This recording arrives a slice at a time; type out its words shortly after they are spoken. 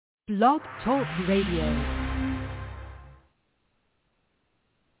Blog Talk Radio.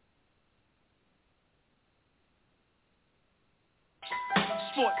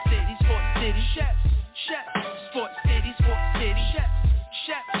 Sports City, chefs, Sports City, chefs, Sports City, chefs,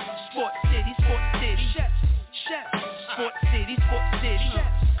 Sports City,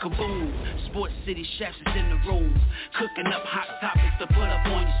 chefs. Kaboom, Sports City chefs is in the room, cooking up hot topics to put up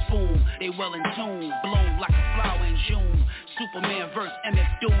on your spoon. They well in tune, bloom like a flower in June. Superman versus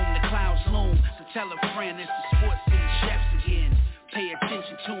MF Doom, the clouds loom. So tell a friend it's the Sports City chefs again. Pay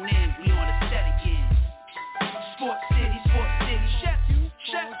attention, tune in, we on the set again. Sports City, chefs.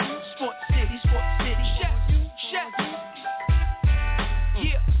 Sports City, chefs.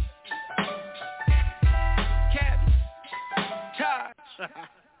 Yeah. Cabby. Taj.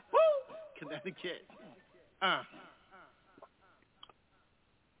 Woo. Connecticut.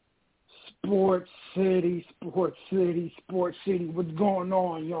 Sports City. What's going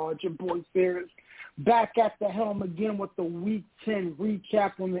on, y'all? It's your boy Ferris. Back at the helm again with the Week 10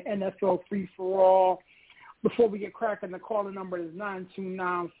 recap on the NFL Free-for-All. Before we get cracking, the calling number is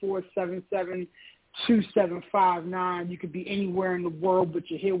 929-477-2759. You could be anywhere in the world, but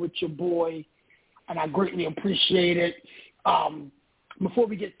you're here with your boy, and I greatly appreciate it. Before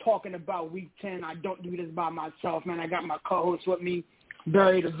we get talking about Week 10, I don't do this by myself, man. I got my co-host with me,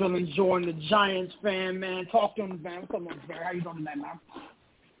 Barry the Villan, Jordan, the Giants fan, man. Talk to him, man. What's up, Barry? How you doing tonight, man?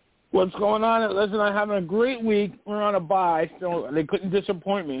 What's going on? Listen, I'm having a great week. We're on a bye, so they couldn't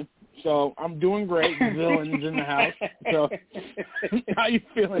disappoint me. So I'm doing great. Villan's in the house. So how you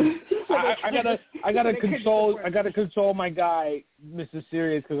feeling? I gotta console my guy, Mr.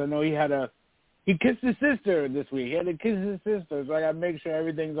 Sirius, because I know he kissed his sister this week. He had to kiss his sister, so I gotta make sure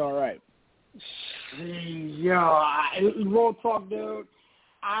everything's all right. Yo, real talk, dude.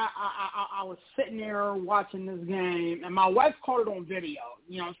 I was sitting there watching this game, and my wife caught it on video.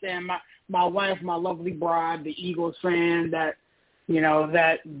 You know what I'm saying? My wife, my lovely bride, the Eagles fan that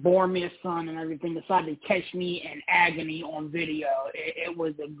bore me a son and everything, decided to catch me in agony on video. It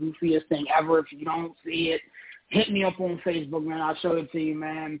was the goofiest thing ever. If you don't see it, hit me up on Facebook, man. I'll show it to you,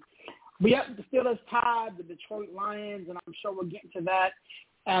 man. But yeah, the Steelers tied the Detroit Lions, and I'm sure we'll get into that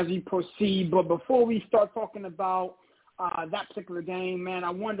as we proceed. But before we start talking about that particular game, man,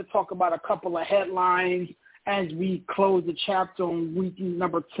 I wanted to talk about a couple of headlines as we close the chapter on week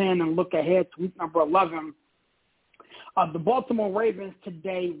number 10 and look ahead to week number 11. The Baltimore Ravens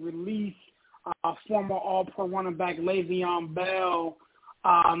today released former All-Pro running back Le'Veon Bell.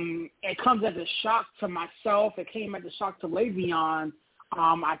 It comes as a shock to myself. It came as a shock to Le'Veon.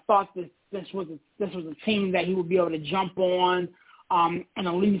 I thought this was a team that he would be able to jump on and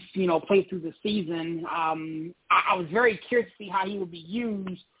at least play through the season. I was very curious to see how he would be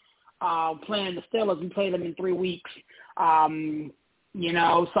used playing the Steelers. We played them in 3 weeks. So I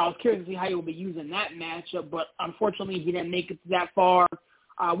was curious to see how he would be using that matchup, but unfortunately he didn't make it that far.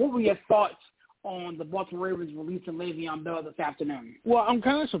 What were your thoughts on the Baltimore Ravens releasing Le'Veon Bell this afternoon? Well, I'm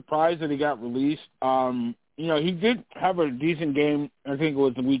kind of surprised that he got released. He did have a decent game. I think it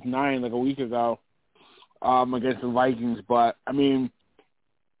was in week 9, like a week ago, against the Vikings. But, I mean,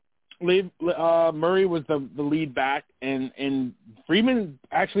 Murray was the lead back, and Freeman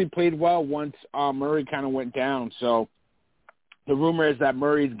actually played well once Murray kind of went down. So the rumor is that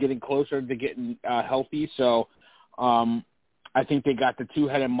Murray's getting closer to getting healthy. So I think they got the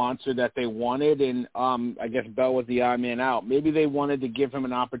two-headed monster that they wanted, and I guess Bell was the odd man out. Maybe they wanted to give him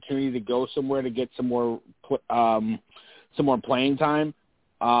an opportunity to go somewhere to get some more playing time.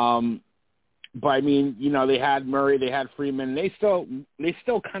 But I mean, they had Murray, they had Freeman. They still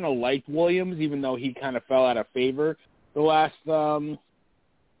kind of liked Williams, even though he kind of fell out of favor the last month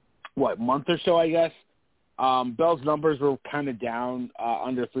or so, I guess. Bell's numbers were kind of down,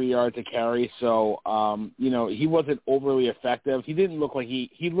 under 3 yards a carry, so he wasn't overly effective. He didn't look like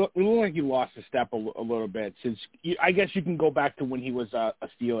he looked like he lost a step a little bit. Since I guess you can go back to when he was a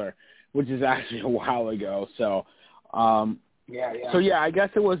Steeler, which is actually a while ago. So, So I guess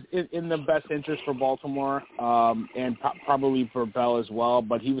it was in the best interest for Baltimore, and probably for Bell as well.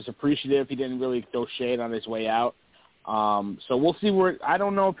 But he was appreciative. He didn't really throw shade on his way out. So we'll see I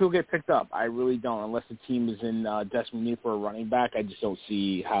don't know if he'll get picked up. I really don't, unless the team is in desperate need for a running back. I just don't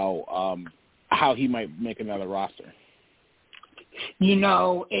see how he might make another roster.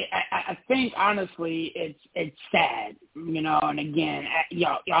 I think honestly it's sad, and again,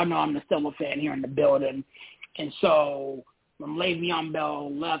 y'all know I'm the Steelers fan here in the building. And so when Le'Veon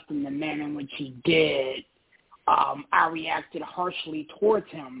Bell left in the manner in which he did, I reacted harshly towards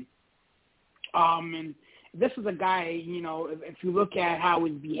him. And this is a guy, if you look at how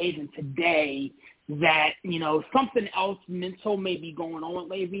he's behaving today, that, something else mental may be going on with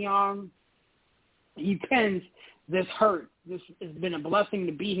Le'Veon. He pins this hurt. This has been a blessing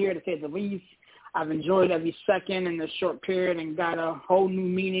to be here, to say the least. I've enjoyed every second in this short period and got a whole new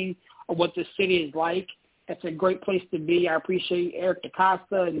meaning of what the city is like. It's a great place to be. I appreciate Eric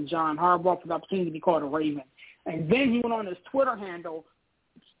DeCosta and John Harbaugh for the opportunity to be called a Raven. And then he went on his Twitter handle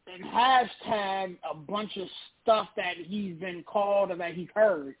and hashtag a bunch of stuff that he's been called or that he's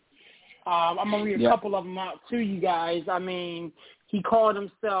heard. I'm going to read a couple of them out to you guys. I mean, he called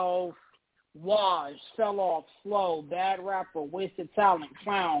himself Waj, fell off, slow, bad rapper, wasted talent,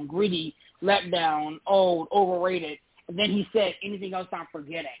 clown, greedy, letdown, old, overrated. And then he said, anything else I'm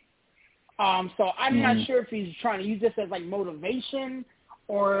forgetting. So I'm not sure if he's trying to use this as like motivation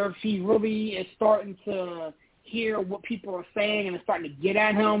or if he really is starting to hear what people are saying and is starting to get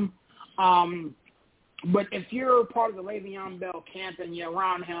at him. But if you're part of the Le'Veon Bell camp and you're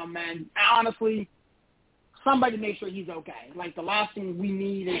around him, man, honestly, somebody make sure he's okay. Like, the last thing we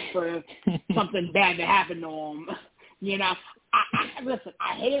need is for something bad to happen to him. Listen,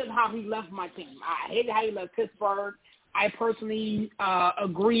 I hated how he left my team. I hated how he left Pittsburgh. I personally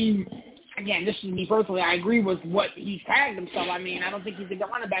agree. Again, this is me personally. I agree with what he tagged himself. I mean, I don't think he's a good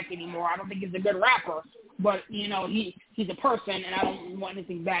running back anymore. I don't think he's a good rapper. But, he's a person, and I don't want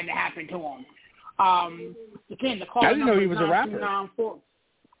anything bad to happen to him. Again, the call I didn't know he was a rapper.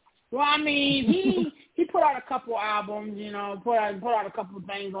 Well, I mean, he put out a couple albums, put out a couple of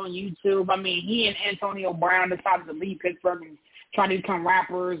things on YouTube. I mean, he and Antonio Brown decided to leave Pittsburgh and try to become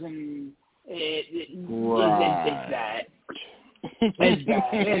rappers, and it's bad.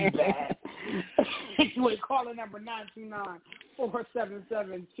 It's bad. Anyway, caller number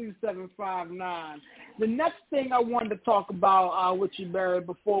 929-477-2759. The next thing I wanted to talk about with you, Barry,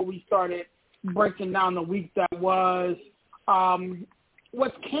 before we started breaking down the week that was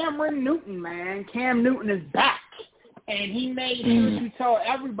Cameron Newton, man. Cam Newton is back, and he made sure to tell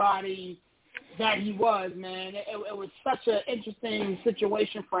everybody that he was, man. It was such an interesting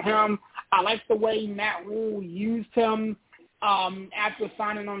situation for him. I like the way Matt Rule used him after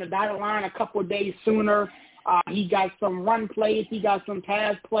signing on the dotted line a couple of days sooner. He got some run plays. He got some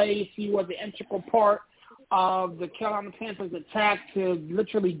pass plays. He was an integral part of the Carolina Panthers attack to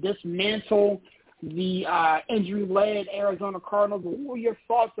literally dismantle the injury-led Arizona Cardinals. What were your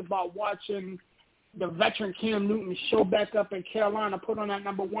thoughts about watching the veteran Cam Newton show back up in Carolina, put on that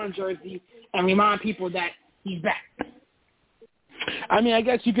number 1 jersey, and remind people that he's back? I mean, I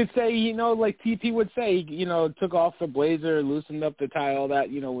guess you could say, like TP would say, took off the blazer, loosened up the tie, all that,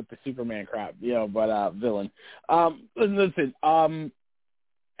 with the Superman crap, but Villan. Listen,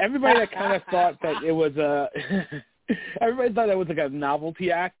 everybody that kind of thought that it was everybody thought that was like a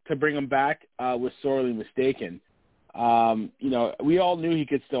novelty act to bring him back was sorely mistaken. We all knew he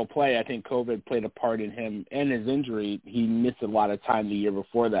could still play. I think COVID played a part in him and his injury. He missed a lot of time the year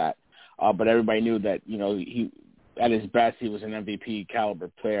before that, but everybody knew that, he at his best, he was an MVP caliber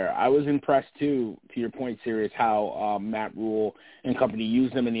player. I was impressed, too, to your point, Sirius, how Matt Rule and company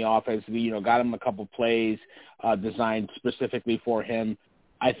used him in the offense. Got him a couple plays designed specifically for him.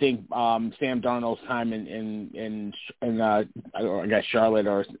 I think Sam Darnold's time in I guess Charlotte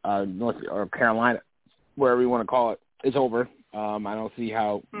or North or Carolina, wherever you want to call it, is over. I don't see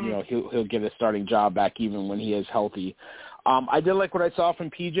how he'll get a starting job back even when he is healthy. I did like what I saw from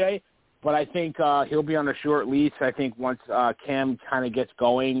PJ. But I think he'll be on a short leash. I think once Cam kind of gets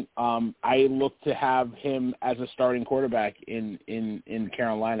going, I look to have him as a starting quarterback in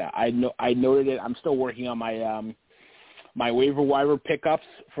Carolina. I noted it. I'm still working on my my waiver wire pickups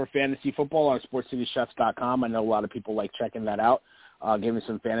for fantasy football on SportsCityChefs.com. I know a lot of people like checking that out. Give me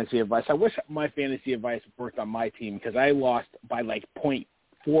some fantasy advice. I wish my fantasy advice worked on my team because I lost by like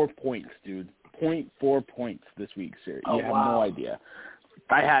 0.4 points, dude. 0.4 points this week, sir. You have no idea.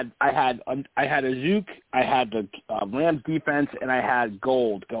 I had a Zook, I had the Rams defense, and I had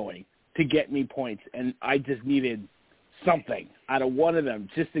gold going to get me points, and I just needed something out of one of them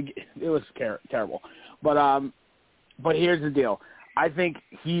just to get, it was terrible. But here's the deal. I think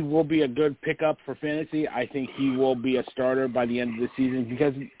he will be a good pickup for fantasy. I think he will be a starter by the end of the season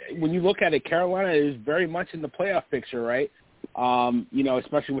because when you look at it, Carolina is very much in the playoff picture, right?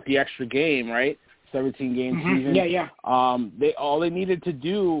 Especially with the extra game, right? 17-game season. Yeah. All they needed to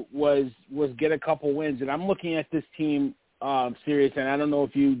do was get a couple wins. And I'm looking at this team, Sirius, and I don't know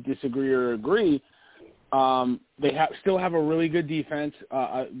if you disagree or agree. They still have a really good defense,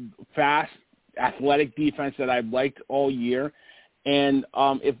 fast, athletic defense that I've liked all year. And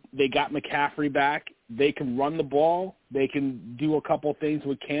if they got McCaffrey back, they can run the ball. They can do a couple things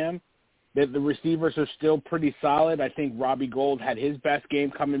with Cam. The receivers are still pretty solid. I think Robbie Gould had his best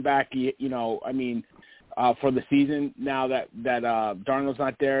game coming back, for the season. Now that Darnold's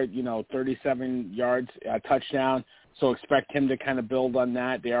not there, 37 yards, touchdown. So expect him to kind of build on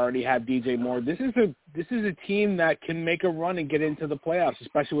that. They already have DJ Moore. This is a team that can make a run and get into the playoffs,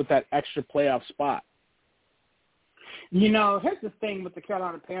 especially with that extra playoff spot. Here's the thing with the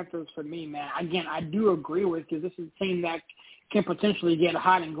Carolina Panthers for me, man. Again, I do agree with you. This is a team that can potentially get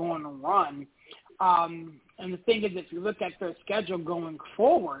hot and go on a run. And the thing is, if you look at their schedule going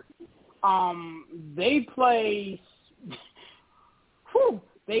forward, they play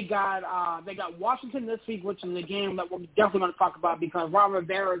they got Washington this week, which is a game that we're definitely going to talk about because Ron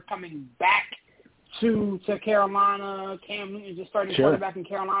Rivera is coming back to Carolina. Cam Newton just started quarterback in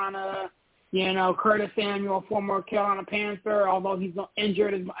Carolina. Curtis Samuel, former Carolina Panther, although he's not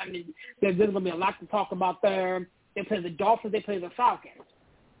injured. There's going to be a lot to talk about there. They play the Dolphins. They play the Falcons.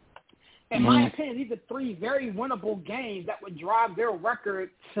 In my opinion, these are three very winnable games that would drive their record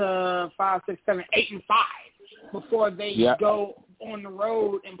to 5, 6, 7, 8, and 5 before they go on the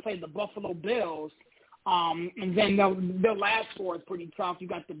road and play the Buffalo Bills. And then their last four is pretty tough. You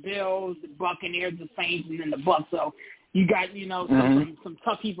got the Bills, the Buccaneers, the Saints, and then the Bucs. So you got, some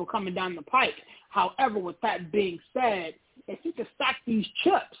tough people coming down the pike. However, with that being said, if you can stack these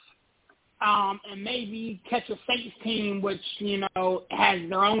chips and maybe catch a Saints team which, has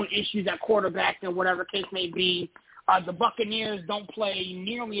their own issues at quarterback and whatever case may be, the Buccaneers don't play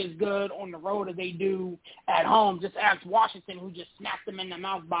nearly as good on the road as they do at home. Just ask Washington, who just snapped them in the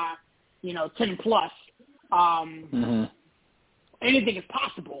mouth by, 10 plus. Anything is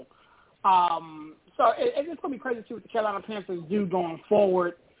possible. So it's going to be crazy to see what the Carolina Panthers do going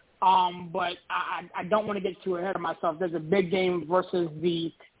forward. But I don't want to get too ahead of myself. There's a big game versus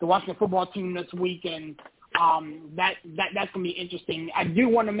the Washington football team this week, and that's going to be interesting. I do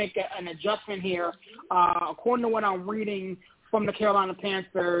want to make an adjustment here. According to what I'm reading from the Carolina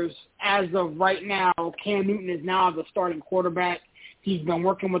Panthers, as of right now, Cam Newton is now the starting quarterback. He's been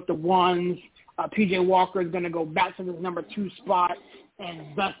working with the ones. P.J. Walker is going to go back to this number 2 spot,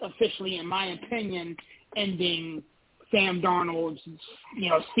 and thus officially, in my opinion, ending Sam Darnold's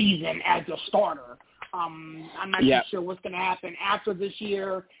season as a starter. I'm not too sure what's going to happen after this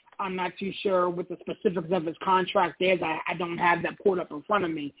year. I'm not too sure what the specifics of his contract is. I don't have that pulled up in front of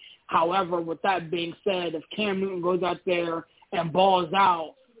me. However, with that being said, if Cam Newton goes out there and balls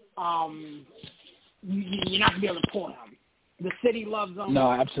out, you're not going to be able to pull him. The city loves him.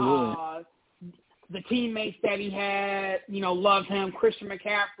 No, absolutely. The teammates that he had, love him. Christian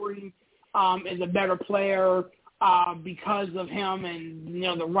McCaffrey is a better player because of him and,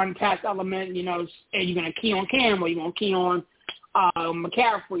 the run-pass element. Are you going to key on Cam or are you going to key on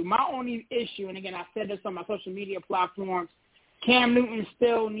McCaffrey? My only issue, and again, I said this on my social media platforms, Cam Newton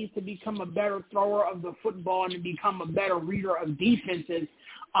still needs to become a better thrower of the football and to become a better reader of defenses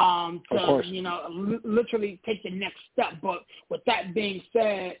to, literally take the next step. But with that being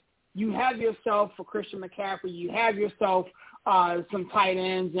said, you have yourself for Christian McCaffrey, you have yourself some tight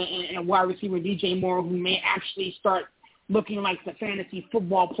ends and a wide receiver, DJ Moore, who may actually start looking like the fantasy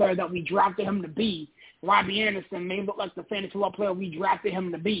football player that we drafted him to be. Robbie Anderson may look like the fantasy football player we drafted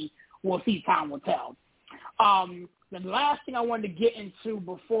him to be. We'll see. Time will tell. The last thing I wanted to get into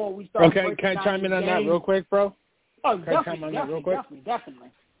before we start. Okay, can I chime in on that real quick, bro? Oh, definitely.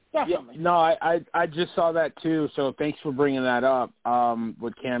 Yeah, no, I just saw that too, so thanks for bringing that up.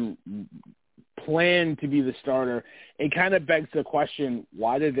 With Cam planned to be the starter, it kind of begs the question,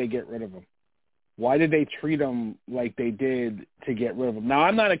 why did they get rid of him? Why did they treat him like they did to get rid of him? Now,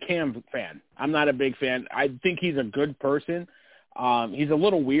 I'm not a Cam fan. I'm not a big fan. I think he's a good person. He's a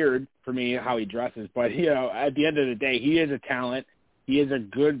little weird for me how he dresses, but, at the end of the day, he is a talent. He is a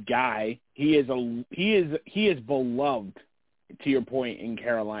good guy. He is beloved, to your point, in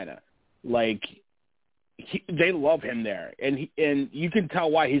Carolina. Like, they love him there, and you can tell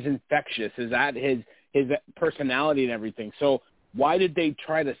why. He's infectious. Is that his personality and everything? So why did they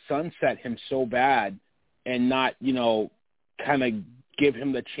try to sunset him so bad and not, kind of give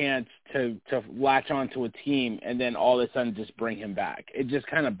him the chance to latch onto a team and then all of a sudden just bring him back? It just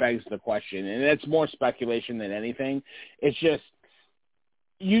kind of begs the question, and it's more speculation than anything. It's just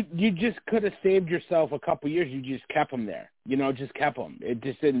you just could have saved yourself a couple years. You just kept him there, just kept him. It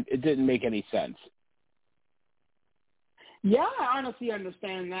didn't make any sense. Yeah, I honestly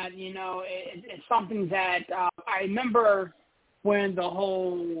understand that. It's something that I remember when the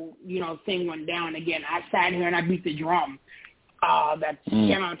whole, thing went down again. I sat here and I beat the drum that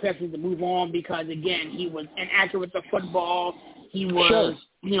Carolina Panthers needs to move on because, again, he was inaccurate with the football. He was,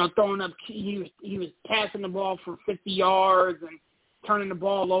 throwing up. He was passing the ball for 50 yards, and turning the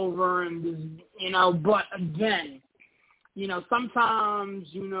ball over and, but again, sometimes,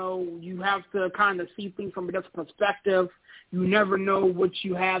 you have to kind of see things from a different perspective. You never know what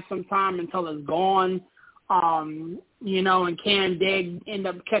you have sometime until it's gone. And Cam did end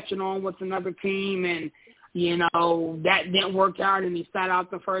up catching on with another team, and, that didn't work out, and he sat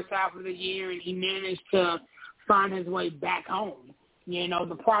out the first half of the year, and he managed to find his way back home.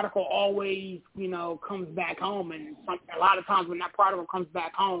 The prodigal always, comes back home, and a lot of times when that prodigal comes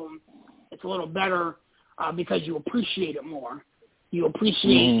back home, it's a little better because you appreciate it more. You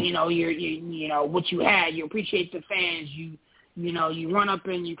appreciate, your what you had. You appreciate the fans. You run up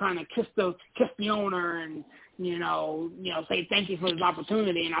and you kind of kiss the owner and, say thank you for this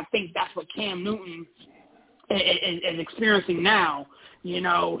opportunity. And I think that's what Cam Newton is experiencing now. He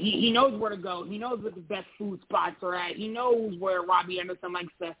knows where to go. He knows where the best food spots are at. He knows where Robbie Anderson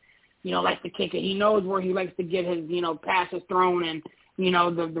likes to kick it. He knows where he likes to get his, passes thrown, and,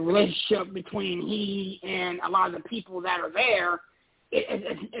 the relationship between he and a lot of the people that are there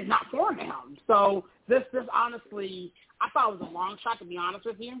is not foreign to him. So this honestly, I thought it was a long shot, to be honest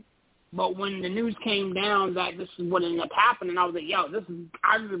with you. But when the news came down that this is what ended up happening, I was like, this is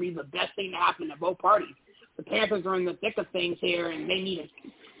arguably the best thing to happen to both parties. The Panthers are in the thick of things here, and they need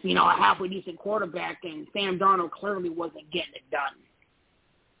a halfway decent quarterback, and Sam Darnold clearly wasn't getting it done.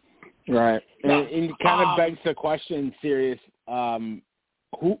 Right. And it kind of begs the question, Sirius,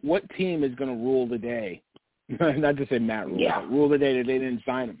 what team is going to rule the day? Not to say Matt Rule, but rule the day that they didn't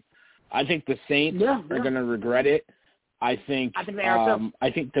sign him. I think the Saints are going to regret it. I think they are too. I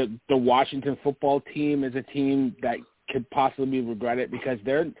think the Washington football team is a team that could possibly regret it because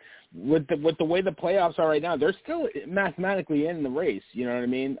they're with the way the playoffs are right now, they're still mathematically in the race. You know what I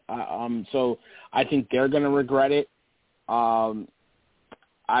mean? So I think they're going to regret it.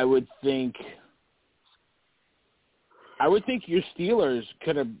 I would think your Steelers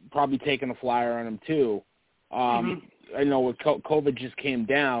could have probably taken a flyer on them too. I know with COVID just came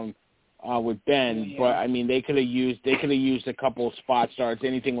down with Ben, but I mean they could have used a couple of spot starts.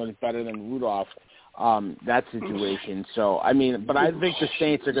 Anything was better than Rudolph. That situation. So I mean, but I think the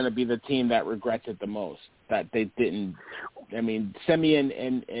Saints are going to be the team that regrets it the most that they didn't. I mean, Simeon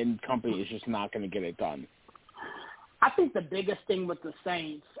and company is just not going to get it done. I think the biggest thing with the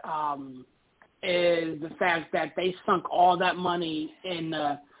Saints is the fact that they sunk all that money in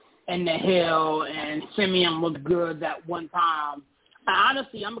the Hill, and Simeon looked good that one time. And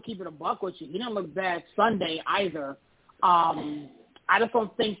honestly, I'm going to keep it a buck with you. He didn't look bad Sunday either. I just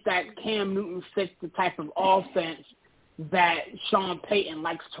don't think that Cam Newton fits the type of offense that Sean Payton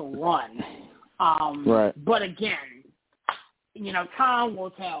likes to run. Right. But again, time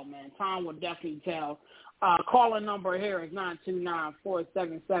will tell, man. Time will definitely tell. Calling number here is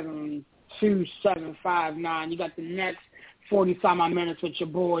 929-477-2759. You got the next 40-some minutes with your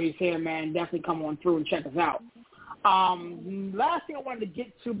boys here, man. Definitely come on through and check us out. Last thing I wanted to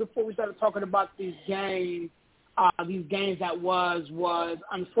get to before we started talking about these games that was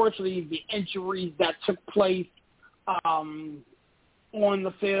unfortunately the injuries that took place on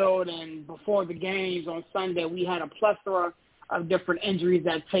the field and before the games on Sunday. We had a plethora of different injuries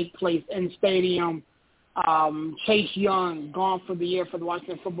that take place in stadium. Chase Young gone for the year for the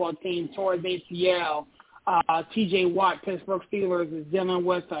Washington football team, tore his ACL. T.J. Watt, Pittsburgh Steelers, is dealing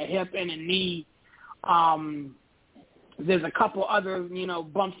with a hip and a knee. There's a couple other,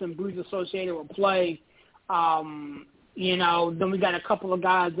 bumps and bruises associated with play. Then we got a couple of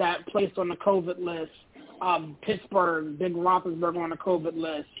guys that placed on the COVID list. Pittsburgh, Ben Roethlisberger on the COVID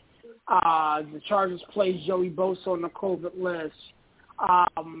list. The Chargers placed Joey Bosa on the COVID list.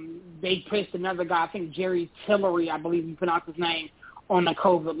 They placed another guy, I think Jerry Tillery, I believe you pronounce his name, on the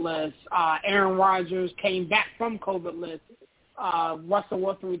COVID list. Aaron Rodgers came back from COVID list. Russell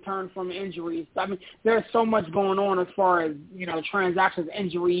Wilson returned from injuries. I mean, there's so much going on as far as, transactions,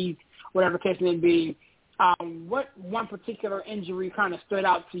 injuries, whatever case may be. What one particular injury kind of stood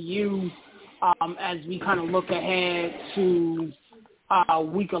out to you as we kind of look ahead to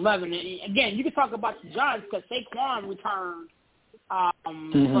Week 11? And again, you can talk about the Giants because Saquon returned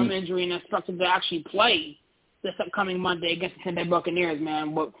from injury and expected to actually play this upcoming Monday against the Tampa Bay Buccaneers,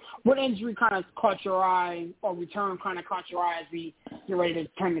 man. What injury kind of caught your eye or return kind of caught your eye as we get ready to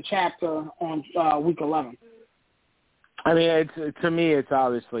turn the chapter on Week 11? I mean, to me, it's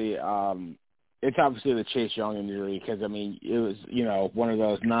obviously the Chase Young injury because, I mean, it was, one of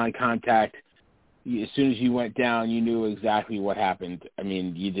those non-contact. As soon as you went down, you knew exactly what happened. I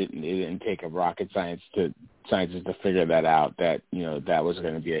mean, it didn't take a rocket scientist to figure that out, that, that was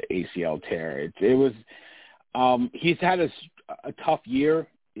going to be an ACL tear. It was he's had a tough year.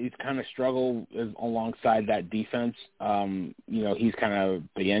 he's kind of struggled alongside that defense. He's kind of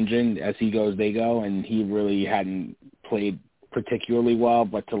the engine. As he goes, they go, and he really hadn't played particularly well.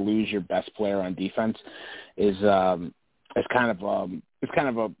 But to lose your best player on defense is kind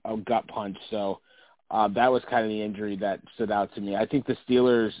of a gut punch. So that was kind of the injury that stood out to me. I think the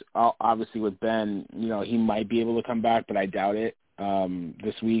Steelers, obviously with Ben, he might be able to come back, but I doubt it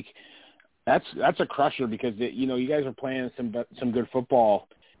this week. That's a crusher because you guys are playing some good football,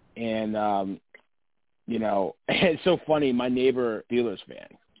 and it's so funny. My neighbor, Steelers fan,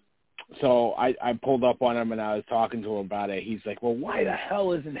 so I pulled up on him and I was talking to him about it. He's like, "Well, why the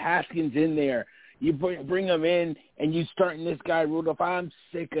hell isn't Haskins in there? You bring him in and you starting this guy Rudolph. I'm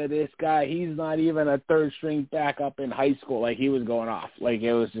sick of this guy. He's not even a third string backup in high school." Like, he was going off. Like,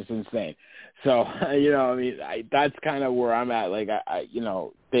 it was just insane. So, that's kind of where I'm at. Like,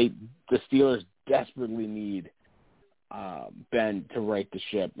 the Steelers desperately need Ben to right the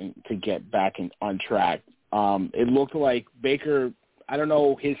ship and to get back on track. It looked like Baker, I don't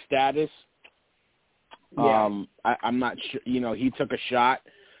know his status. I'm not sure. He took a shot.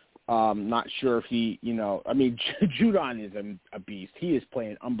 Not sure if he, Judon is a beast. He is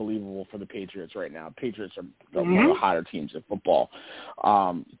playing unbelievable for the Patriots right now. Patriots are one of the hotter teams in football.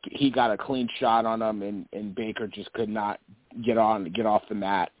 He got a clean shot on him, and Baker just could not get off the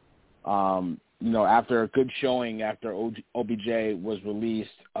mat. After a good showing after OBJ was released,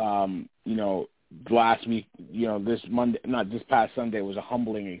 last week, this past Sunday was a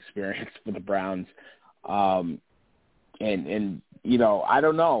humbling experience for the Browns. I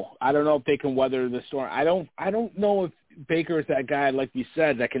don't know. I don't know if they can weather the storm. I don't know if Baker is that guy, like you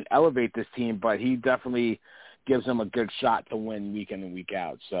said, that can elevate this team, but he definitely gives them a good shot to win week in and week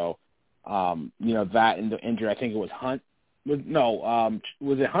out. So, that and the injury, I think it was Hunt. Was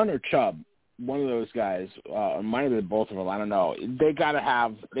it Hunt or Chubb? One of those guys. It might have been both of them. I don't know. They gotta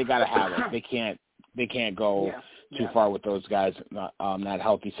have it. They can't go too far with those guys not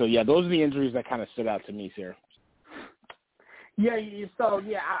healthy. So those are the injuries that kind of stood out to me here.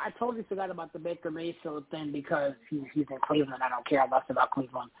 I totally forgot about the Baker Mayfield thing because he's in Cleveland. I don't care less about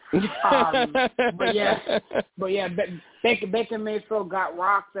Cleveland. Baker Mayfield got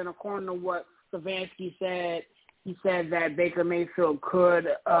rocked, and according to what Stefanski said, he said that Baker Mayfield could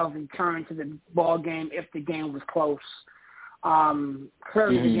return to the ball game if the game was close.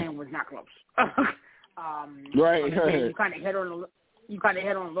 Clearly, the game was not close. Right. You kind of hit on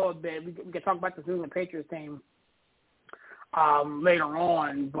a little bit. We can talk about the England Patriots team later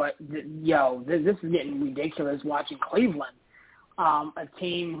on, but this is getting ridiculous watching Cleveland, a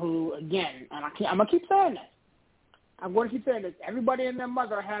team who, again, and I'm gonna keep saying this. I'm going to keep saying this. Everybody and their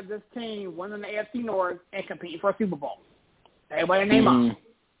mother had this team winning the AFC North and competing for a Super Bowl. Everybody name up.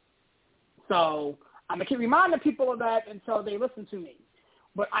 So I'm gonna keep reminding people of that until they listen to me.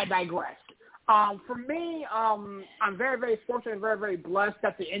 But I digress. For me, I'm very, very fortunate and very, very blessed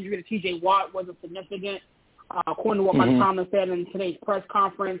that the injury to T.J. Watt wasn't significant. According to what Mike Tomlin said in today's press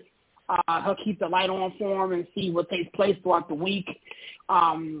conference, he'll keep the light on for him and see what takes place throughout the week.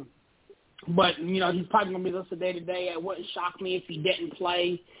 But, he's probably going to be listed day-to-day. It wouldn't shock me if he didn't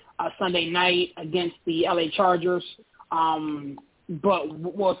play Sunday night against the L.A. Chargers. But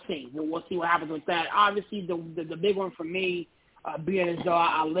we'll see. We'll see what happens with that. Obviously, the big one for me, being as though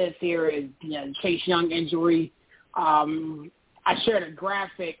I live here, is Chase Young injury. I shared a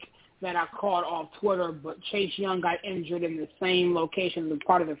graphic that I caught off Twitter, but Chase Young got injured in the same location, the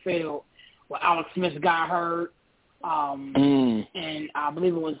part of the field where Alex Smith got hurt. And I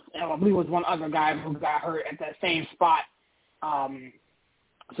believe it was one other guy who got hurt at that same spot.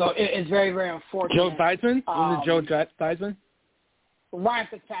 So it's very, very unfortunate. Joe Theismann? Was it Joe Theismann? Ryan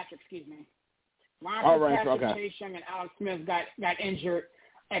Fitzpatrick, excuse me. Ryan Fitzpatrick, Chase Young, and Alex Smith got injured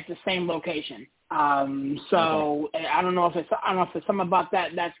at the same location. So I don't know if it's something about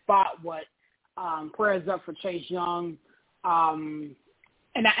that spot, but prayers up for Chase Young. And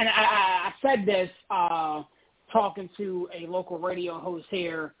I said this talking to a local radio host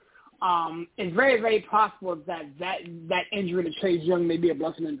here. It's very, very possible that injury to Chase Young may be a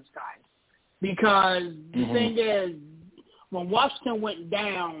blessing in disguise, because the thing is, when Washington went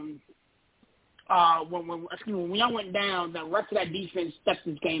down, when Young went down, the rest of that defense stepped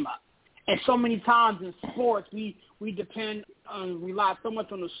his game up. And so many times in sports, we rely so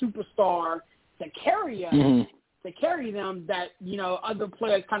much on the superstar to carry us, to carry them, that other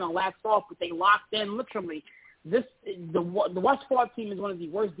players kind of lax off, but they locked in literally. The Washington team is one of the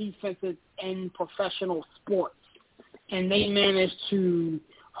worst defenses in professional sports, and they managed to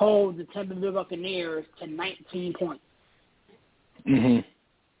hold the Tampa Bay Buccaneers to 19 points. You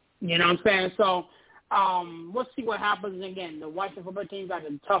know what I'm saying? So We'll see what happens. Again, the Washington football team got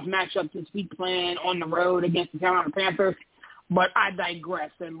a tough matchup this week playing on the road against the Carolina Panthers. But I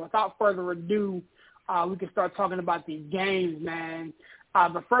digress. And without further ado, we can start talking about these games, man.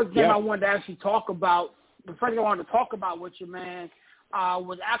 The first game I wanted to actually talk about, with you, man,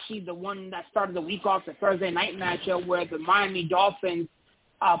 was actually the one that started the week off, the Thursday night matchup where the Miami Dolphins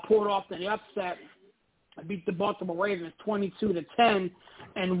pulled off the upset, beat the Baltimore Ravens 22-10,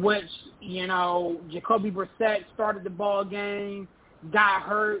 in which, Jacoby Brissett started the ball game, got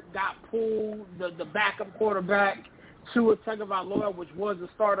hurt, got pulled. The backup quarterback, Tua Tagovailoa, which was the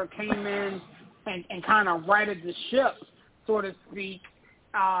starter, came in and kind of righted the ship, so to speak.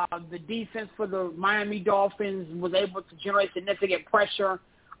 The defense for the Miami Dolphins was able to generate significant pressure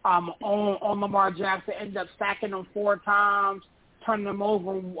on Lamar Jackson, ended up sacking him 4 times, turning them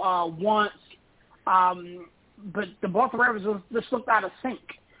over once. But the Baltimore Ravens just looked out of sync,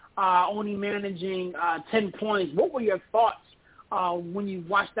 only managing 10 points. What were your thoughts when you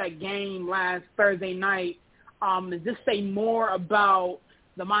watched that game last Thursday night? Does this say more about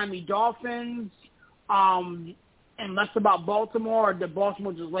the Miami Dolphins and less about Baltimore, or did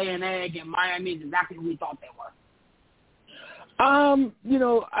Baltimore just lay an egg and Miami is exactly who we thought they were?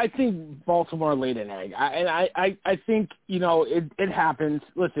 I think Baltimore laid an egg. I think, it happens.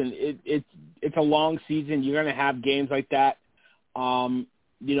 Listen, it's a long season. You're going to have games like that.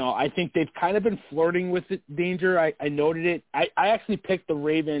 I think they've kind of been flirting with the danger. I noted it. I actually picked the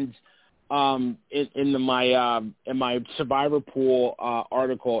Ravens in my Survivor Pool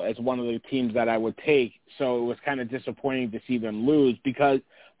article as one of the teams that I would take. So it was kind of disappointing to see them lose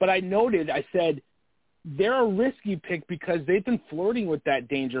but I said, they're a risky pick because they've been flirting with that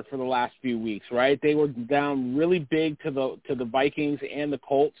danger for the last few weeks, right? They were down really big to the Vikings and the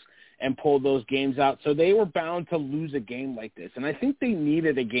Colts and pulled those games out. So they were bound to lose a game like this. And I think they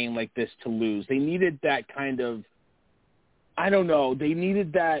needed a game like this to lose. They needed that kind of, I don't know, they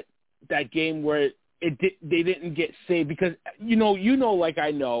needed that game where they didn't get saved because, like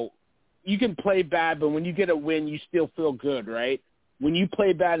I know, you can play bad, but when you get a win, you still feel good, right? When you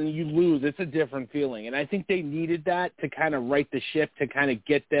play bad and you lose, it's a different feeling. And I think they needed that to kind of right the ship, to kind of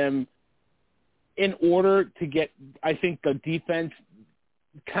get them in order to get, I think the defense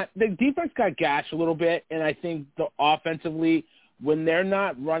got gashed a little bit. And I think offensively, when they're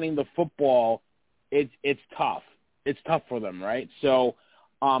not running the football, it's tough. It's tough for them, right? So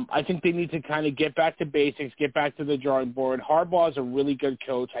I think they need to kind of get back to basics, get back to the drawing board. Harbaugh is a really good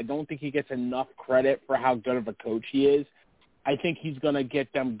coach. I don't think he gets enough credit for how good of a coach he is. I think he's going to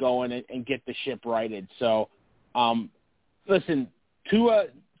get them going and get the ship righted. So, listen, Tua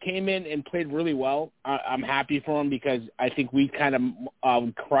came in and played really well. I'm happy for him because I think we kind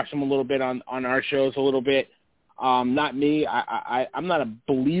of crushed him a little bit on our shows a little bit. Not me. I'm not a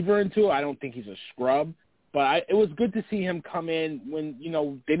believer in Tua. I don't think he's a scrub. But it was good to see him come in when,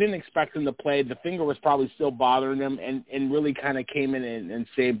 they didn't expect him to play. The finger was probably still bothering him and really kind of came in and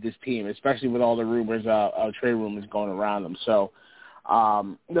saved his team, especially with all the rumors, trade rumors going around him. So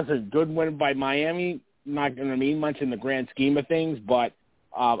that's a good win by Miami. Not going to mean much in the grand scheme of things, but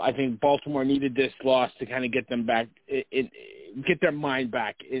I think Baltimore needed this loss to kind of get them back, get their mind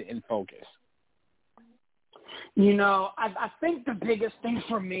back in focus. I think the biggest thing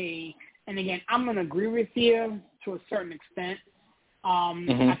for me, and again, I'm going to agree with you to a certain extent.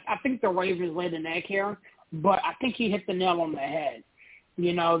 I think the Ravens laid an egg here, but I think he hit the nail on the head.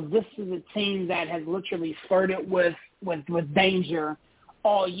 This is a team that has literally flirted with danger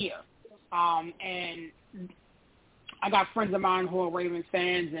all year. And I got friends of mine who are Ravens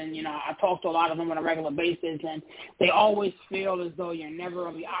fans, and, I talk to a lot of them on a regular basis, and they always feel as though you're never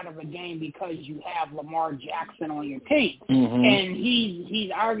really out of a game because you have Lamar Jackson on your team. Mm-hmm. And he's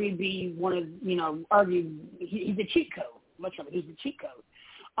arguably one of, he's a cheat code. Literally, he's a cheat code.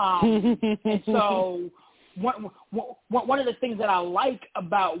 And so one of the things that I like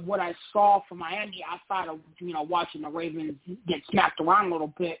about what I saw from Miami outside of, watching the Ravens get smacked around a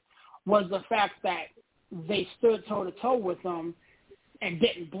little bit was the fact that they stood toe-to-toe with them and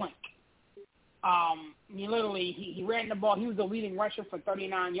didn't blink. He ran the ball. He was the leading rusher for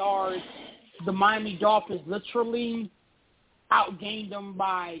 39 yards. The Miami Dolphins literally outgained them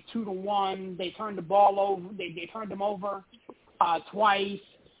by 2-1. They turned the ball over. They turned them over twice.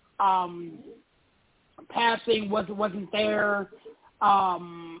 Passing wasn't there.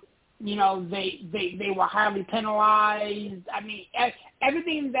 They were highly penalized. I mean,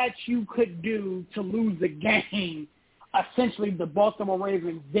 everything that you could do to lose the game, essentially the Baltimore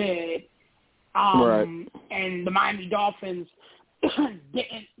Ravens did. Right. And the Miami Dolphins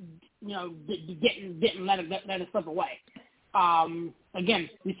didn't let it slip away. Again,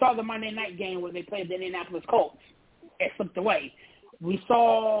 we saw the Monday night game where they played the Indianapolis Colts. It slipped away. We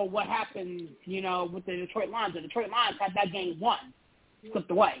saw what happened, with the Detroit Lions. The Detroit Lions had that game won.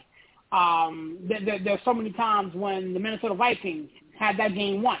 Slipped away. There's so many times when the Minnesota Vikings had that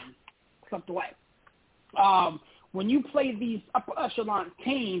game won. Slipped away. When you play these upper echelon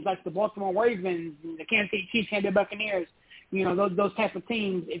teams like the Baltimore Ravens, the Kansas City Chiefs, Tampa Bay Buccaneers, those type of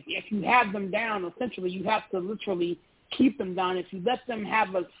teams, if you have them down, essentially you have to literally keep them down. If you let them have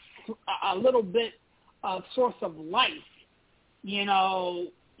a little bit of source of life,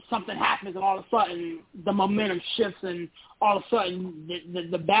 something happens and all of a sudden the momentum shifts and all of a sudden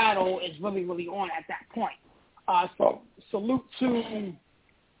the battle is really, really on at that point. So salute to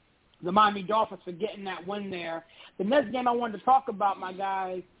the Miami Dolphins for getting that win there. The next game I wanted to talk about, my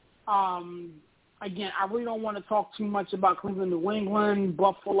guys, again, I really don't want to talk too much about Cleveland, New England.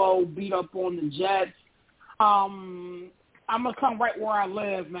 Buffalo beat up on the Jets. I'm going to come right where I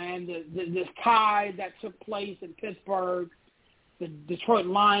live, man. This tie that took place in Pittsburgh, the Detroit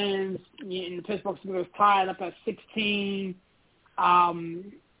Lions and the Pittsburgh Steelers tied up at 16.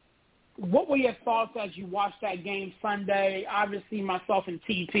 What were your thoughts as you watched that game Sunday? Obviously, myself and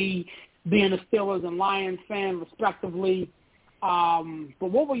TP being a Steelers and Lions fan, respectively. But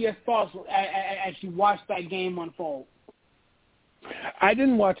what were your thoughts as you watched that game unfold? I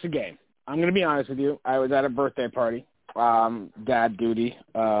didn't watch the game. I'm going to be honest with you. I was at a birthday party, dad duty,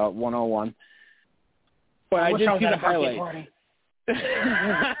 101. But I did see the highlights.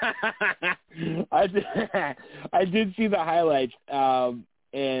 I did see the highlights,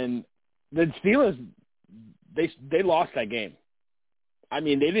 and the Steelers, they lost that game. I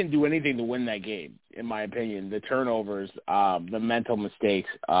mean, they didn't do anything to win that game, in my opinion. The turnovers, the mental mistakes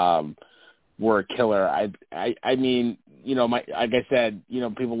were a killer. I mean, like I said,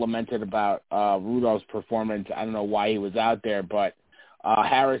 people lamented about Rudolph's performance. I don't know why he was out there, but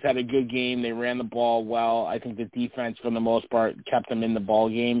Harris had a good game. They ran the ball well. I think the defense, for the most part, kept them in the ball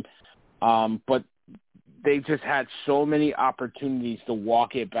game. But they just had so many opportunities to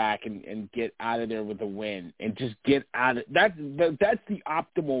walk it back and get out of there with a win and just get out of that's the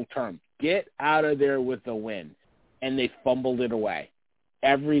optimal term. Get out of there with a win. And they fumbled it away.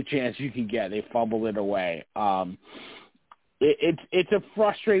 Every chance you can get, they fumbled it away. It's a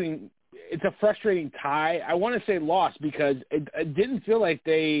frustrating tie. I want to say loss because it didn't feel like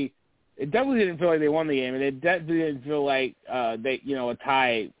it definitely didn't feel like they won the game, and it definitely didn't feel like a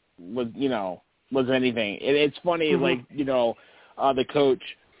tie was anything. It's funny, the coach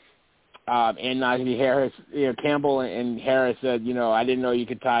and Najee Harris, Campbell and Harris said, I didn't know you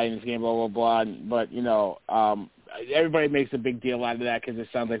could tie in this game, blah blah blah. But everybody makes a big deal out of that because it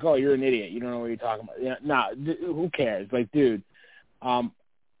sounds like, oh, you're an idiot, you don't know what you're talking about. Who cares? Like, dude.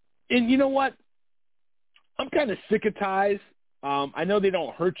 And you know what? I'm kind of sick of ties. I know they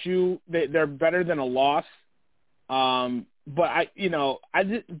don't hurt you. They're better than a loss. But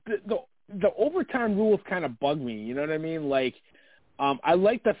the overtime rules kind of bug me. You know what I mean? Like, I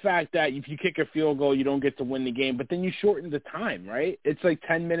like the fact that if you kick a field goal, you don't get to win the game, but then you shorten the time, right? It's like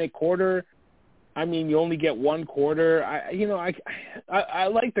 10-minute quarter. I mean, you only get one quarter. I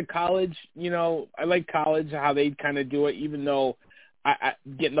like the college. I like college how they kind of do it, even though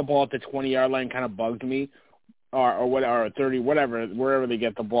getting the ball at the 20-yard line kind of bugged me, or whatever, or 30, whatever, wherever they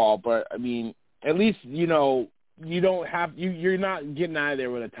get the ball. But I mean, at least you don't have you're not getting out of there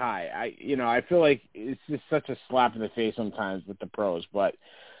with a tie. I feel like it's just such a slap in the face sometimes with the pros. But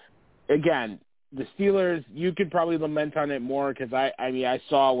again, the Steelers, you could probably lament on it more because I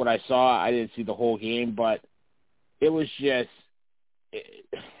saw what I saw. I didn't see the whole game, but it was just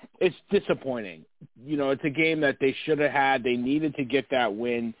it's disappointing. It's a game that they should have had. They needed to get that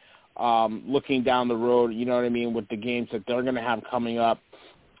win. Looking down the road, you know what I mean, with the games that they're going to have coming up.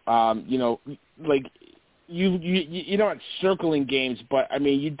 Like you're not circling games, but I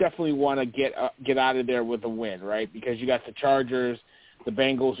mean, you definitely want to get out of there with a win, right? Because you got the Chargers, the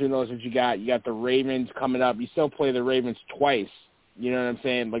Bengals. Who knows what you got? You got the Ravens coming up. You still play the Ravens twice. You know what I'm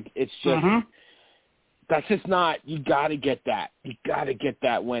saying? Like, it's just. That's just not – you got to get that. You got to get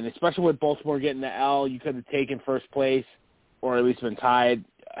that win, especially with Baltimore getting the L. You could have taken first place or at least been tied.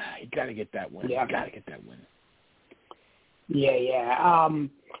 You got to get that win. Yeah. You got to get that win. Yeah.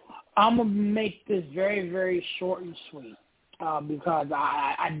 I'm going to make this very, very short and sweet because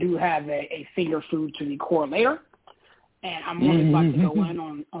I do have a finger food to record later, and I'm only about to go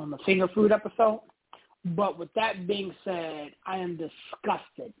in on the finger food episode. But with that being said, I am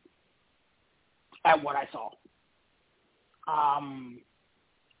disgusted at what I saw.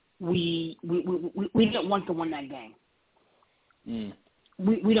 We didn't want to win that game.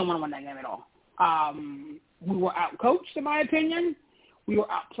 We didn't want to win that game at all. We were outcoached, in my opinion. We were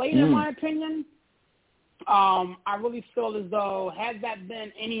outplayed, in my opinion. I really feel as though had that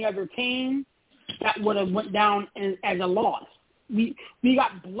been any other team, that would have went down as a loss. We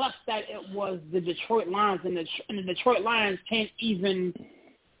got blessed that it was the Detroit Lions, and the Detroit Lions can't even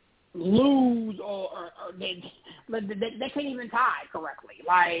lose or they can't even tie correctly.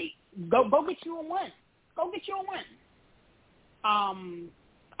 Like, go get you a win. Go get you a win.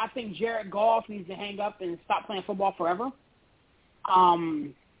 I think Jared Goff needs to hang up and stop playing football forever.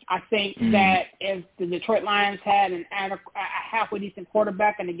 I think that if the Detroit Lions had a halfway decent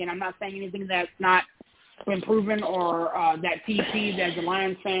quarterback, and again, I'm not saying anything that's not been proven or that TP that the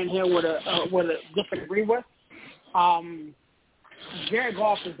Lions fan here would disagree with, Jared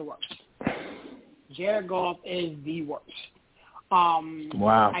Goff is the worst. Jared Goff is the worst.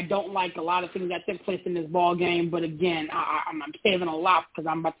 Wow. I don't like a lot of things that took place in this ball game, but again, I'm saving a lot because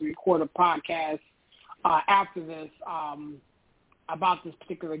I'm about to record a podcast after this about this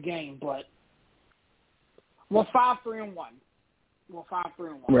particular game. But we're 5-3-1. We're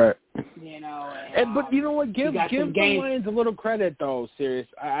 5-3-1. Right. You know, but you know what? Give the Lions a little credit, though. Serious.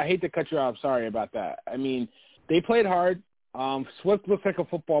 I hate to cut you off. Sorry about that. I mean, they played hard. Swift looks like a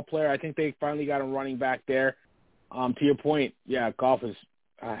football player. I think they finally got him running back there. To your point, yeah, Goff is.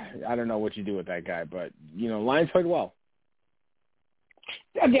 I don't know what you do with that guy, but you know, Lions played well.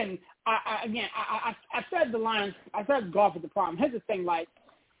 Again, I said the Lions. I said Goff is the problem. Here's the thing: like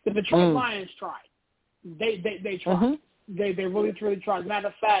the Detroit Lions tried. They tried. Mm-hmm. They really tried. Matter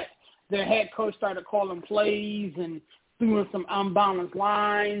of fact, their head coach started calling plays and doing some unbalanced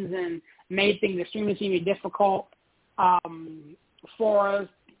lines and made things extremely difficult for us.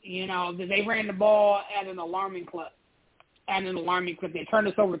 You know, they ran the ball at an alarming clip. They turned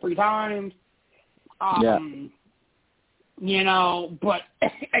us over 3 times. You know, but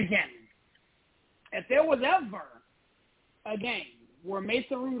again, if there was ever a game where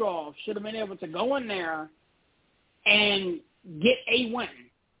Mason Rudolph should have been able to go in there and get a win,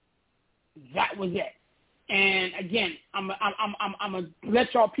 that was it. And again, I'm gonna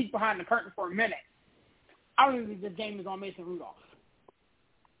let y'all peek behind the curtain for a minute. I don't think this game is on Mason Rudolph.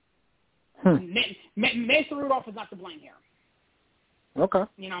 Mason Rudolph is not to blame here. Okay.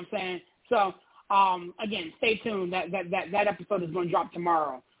 You know what I'm saying? So, again, stay tuned. That episode is going to drop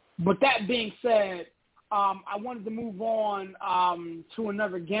tomorrow. But that being said, I wanted to move on to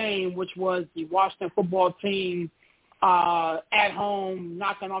another game, which was the Washington football team at home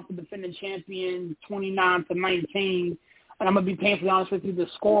knocking off the defending champion 29-19. And I'm going to be painfully honest with you, the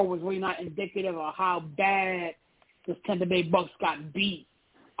score was really not indicative of how bad the Tampa Bay Bucks got beat.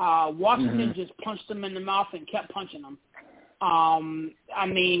 Washington just punched them in the mouth and kept punching them. I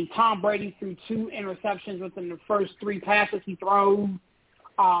mean, Tom Brady threw 2 interceptions within the first 3 passes he threw.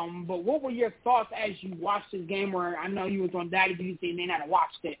 But what were your thoughts as you watched this game? Where I know you was on Daddy Duty and they not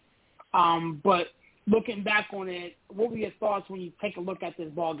watched it. But looking back on it, what were your thoughts when you take a look at this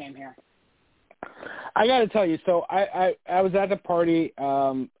ball game here? I got to tell you, so I was at the party.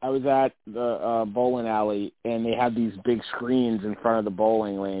 I was at the bowling alley, and they had these big screens in front of the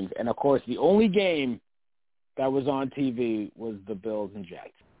bowling lanes. And, of course, the only game that was on TV was the Bills and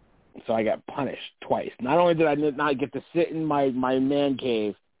Jets. So I got punished twice. Not only did I not get to sit in my man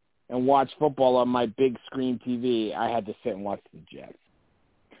cave and watch football on my big screen TV, I had to sit and watch the Jets.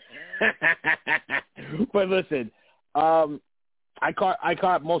 But listen, I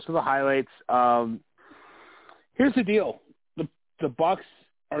caught most of the highlights. Here's the deal: the Bucks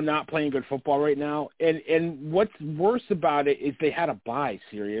are not playing good football right now, and what's worse about it is they had a bye.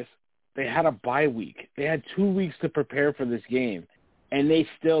 Serious, they had a bye week. They had 2 weeks to prepare for this game, and they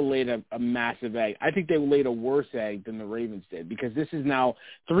still laid a massive egg. I think they laid a worse egg than the Ravens did, because this is now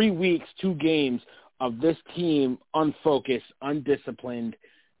 3 weeks, 2 games of this team unfocused, undisciplined,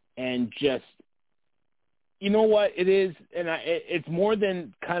 and just. You know what it is, and it's more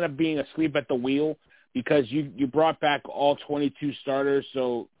than kind of being asleep at the wheel, because you brought back all 22 starters,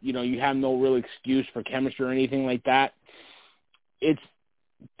 so you know you have no real excuse for chemistry or anything like that.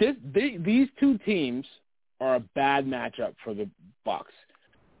 These 2 teams are a bad matchup for the Bucks.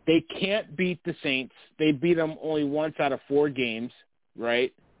 They can't beat the Saints. They beat them only once out of 4 games,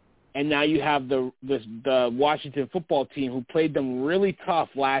 right? And now you have the Washington football team, who played them really tough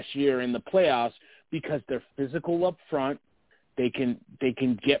last year in the playoffs, because they're physical up front. They can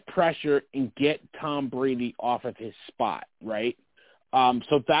get pressure and get Tom Brady off of his spot, right?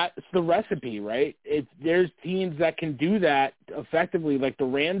 So that's the recipe, right? There's teams that can do that effectively, like the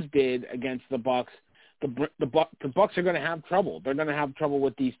Rams did against the Bucks. The Bucks are going to have trouble. They're going to have trouble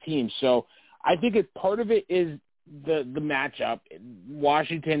with these teams. So I think part of it is the matchup.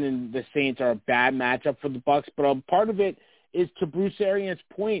 Washington and the Saints are a bad matchup for the Bucs, but part of it is, to Bruce Arians'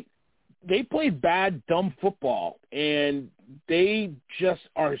 point, they play bad, dumb football, and they just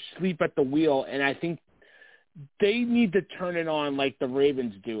are asleep at the wheel, and I think they need to turn it on like the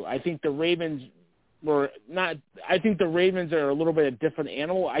Ravens do. I think the Ravens are a little bit a different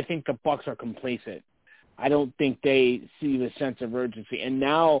animal. I think the Bucs are complacent. I don't think they see the sense of urgency. And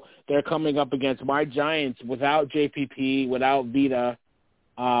now they're coming up against my Giants without JPP, without Vita.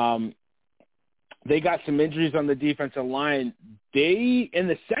 They got some injuries on the defensive line. In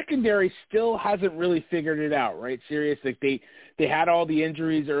the secondary still hasn't really figured it out, right? Serious, like they had all the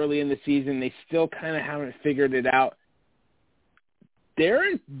injuries early in the season. They still kind of haven't figured it out.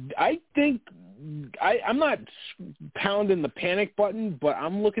 I'm not pounding the panic button, but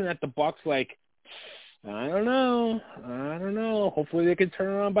I'm looking at the Bucs like, I don't know. Hopefully they can turn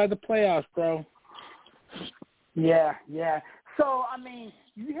around by the playoffs, bro. Yeah. So, I mean,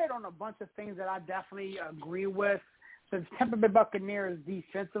 you hit on a bunch of things that I definitely agree with. The Tampa Bay Buccaneers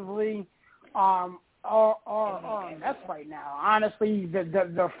defensively are a mess right now. Honestly,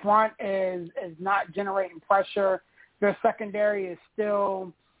 the front is not generating pressure. Their secondary is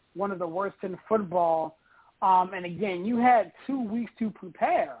still one of the worst in football. And, again, you had 2 weeks to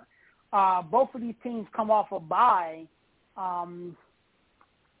prepare. Both of these teams come off a bye. And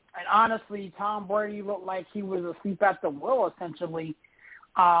honestly, Tom Brady looked like he was asleep at the wheel, essentially.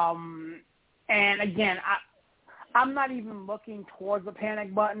 And, again, I'm not even looking towards the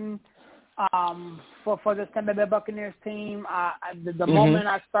panic button for this Tampa Bay Buccaneers team. The moment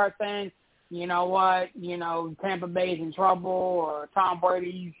I start saying, you know what, Tampa Bay's in trouble, or Tom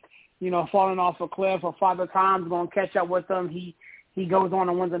Brady's, falling off a cliff, or Father Time's going to catch up with him, he goes on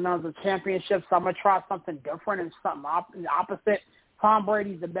and wins another championship, so I'm going to try something different and something opposite. Tom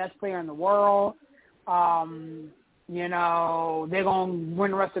Brady's the best player in the world. They're going to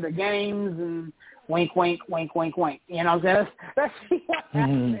win the rest of the games, and wink, wink, wink, wink, wink. You know what I'm saying? That's what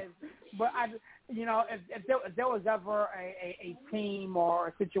happens. But, if there was ever a team or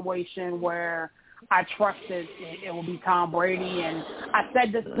a situation where I trusted, it would be Tom Brady. And I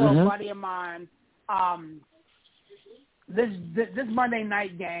said this to a buddy of mine, this Monday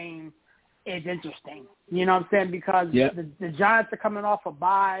night game is interesting. You know what I'm saying? Because the Giants are coming off a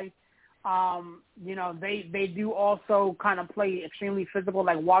bye. They do also kind of play extremely physical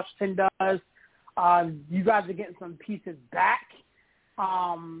like Washington does. You guys are getting some pieces back.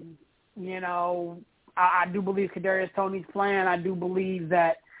 I do believe Kadarius Toney's playing. I do believe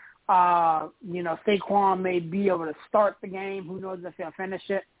that, Saquon may be able to start the game. Who knows if he'll finish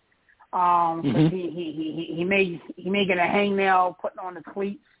it? Cause he may get a hangnail putting on the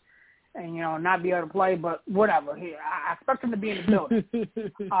cleats and, not be able to play, but whatever. I expect him to be in the building.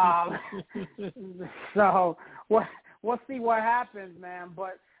 So we'll see what happens, man.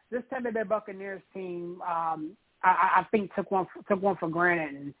 But this Tampa Bay Buccaneers team, I think took one for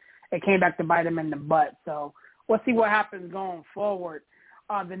granted, and it came back to bite them in the butt. So we'll see what happens going forward.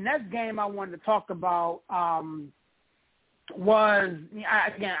 The next game I wanted to talk about was,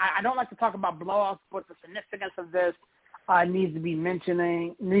 I don't like to talk about blowouts, but the significance of this needs to be mentioned.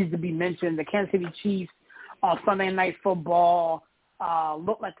 The Kansas City Chiefs on Sunday Night Football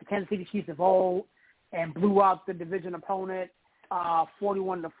looked like the Kansas City Chiefs of old and blew out the division opponent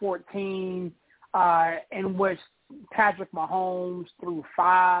 41-14, in which Patrick Mahomes threw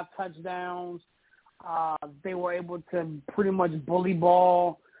 5 touchdowns. They were able to pretty much bully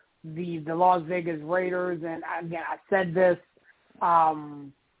ball the Las Vegas Raiders. And again, I said this,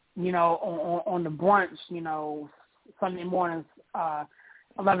 on the brunch, Sunday mornings,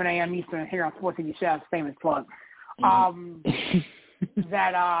 11 a.m. Eastern here on Sports TV Chef's famous plug. I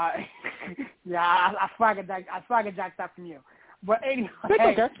swagger jacked that from you. But anyway,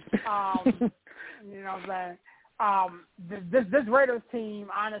 okay. You know what I'm saying? This Raiders team,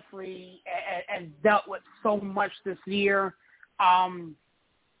 honestly, has dealt with so much this year. I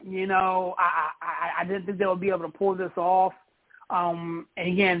didn't think they would be able to pull this off. And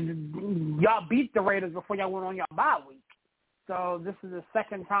again, y'all beat the Raiders before y'all went on y'all bye week. So this is the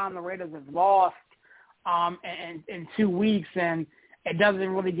second time the Raiders have lost in 2 weeks, and it doesn't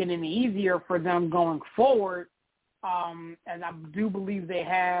really get any easier for them going forward. And I do believe they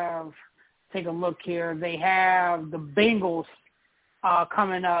have, take a look here, they have the Bengals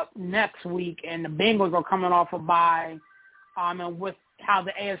coming up next week, and the Bengals are coming off a bye. And with how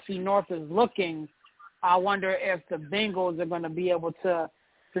the AFC North is looking, I wonder if the Bengals are going to be able to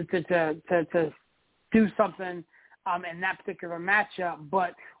do something in that particular matchup.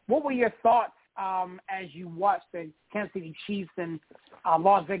 But what were your thoughts as you watched the Kansas City Chiefs and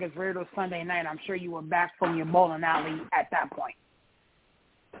Las Vegas Raiders Sunday night? I'm sure you were back from your bowling alley at that point.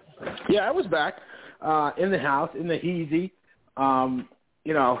 Yeah, I was back in the house, in the easy.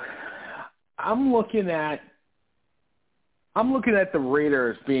 You know, I'm looking at the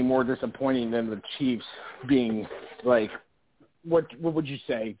Raiders being more disappointing than the Chiefs being, like, what would you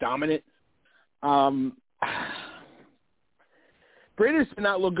say, dominant? Raiders did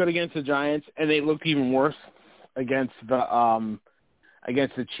not look good against the Giants, and they looked even worse against the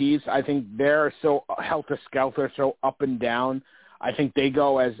Chiefs. I think they're so helter-skelter, so up and down. I think they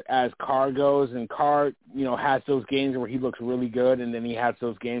go as Carr goes, and Carr, you know, has those games where he looks really good, and then he has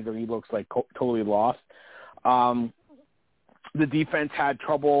those games where he looks like totally lost. The defense had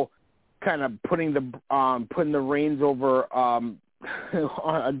trouble kind of putting the reins over on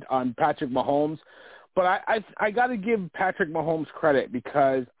Patrick Mahomes. But I got to give Patrick Mahomes credit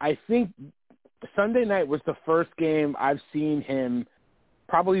because I think Sunday night was the first game I've seen him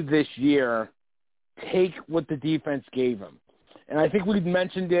probably this year take what the defense gave him. And I think we've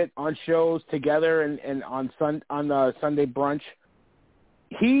mentioned it on shows together and on the Sunday brunch.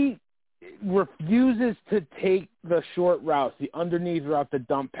 He refuses to take the short routes, the underneath route, the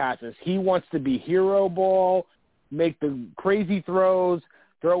dump passes. He wants to be hero ball, make the crazy throws,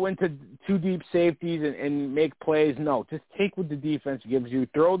 throw into two deep safeties and make plays. No, just take what the defense gives you,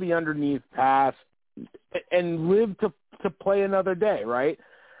 throw the underneath pass, and live to play another day, right?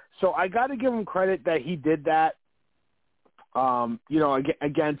 So I got to give him credit that he did that, you know,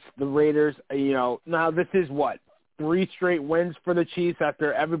 against the Raiders. You know, now this is 3 straight wins for the Chiefs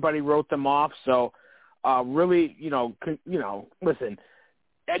after everybody wrote them off. So really, listen,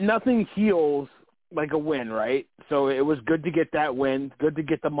 nothing heals like a win, right? So it was good to get that win, good to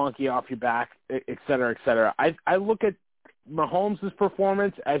get the monkey off your back, et cetera, et cetera. I look at Mahomes'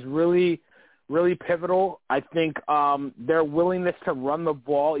 performance as really, really pivotal. I think their willingness to run the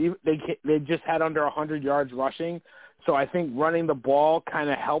ball, they just had under 100 yards rushing. So I think running the ball kind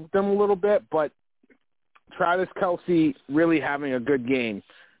of helped them a little bit, but Travis Kelce really having a good game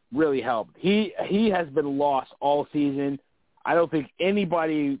really helped. He has been lost all season. I don't think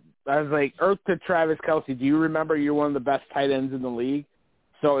anybody – I was like, earth to Travis Kelce, do you remember you're one of the best tight ends in the league?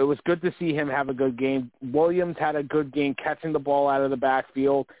 So it was good to see him have a good game. Williams had a good game catching the ball out of the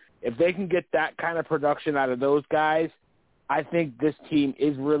backfield. If they can get that kind of production out of those guys, I think this team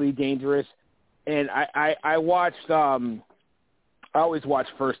is really dangerous. And I watched I always watch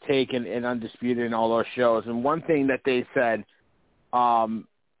First Take and Undisputed and all those shows. And one thing that they said,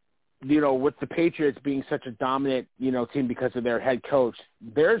 you know, with the Patriots being such a dominant, you know, team because of their head coach,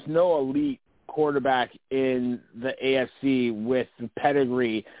 there's no elite quarterback in the AFC with the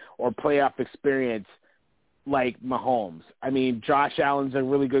pedigree or playoff experience like Mahomes. I mean, Josh Allen's a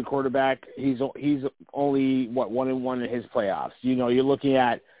really good quarterback. He's only 1-1 in his playoffs. You know, you're looking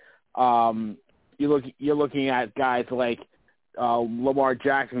at you're looking at guys like Lamar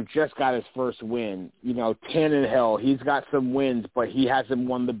Jackson, who just got his first win. You know, Tannehill, he's got some wins, but he hasn't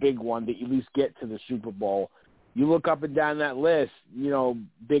won the big one to at least get to the Super Bowl. You look up and down that list, you know,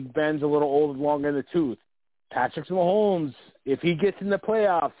 Big Ben's a little old, long in the tooth. Patrick Mahomes, if he gets in the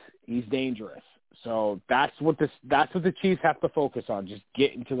playoffs, he's dangerous. So that's what the Chiefs have to focus on, just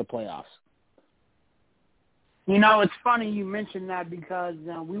get into the playoffs. You know, it's funny you mentioned that because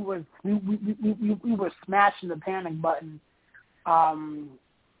we were smashing the panic button.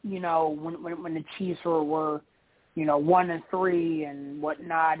 You know, when the Chiefs were 1-3 and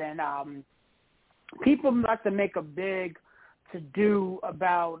whatnot, and people like to make a big to-do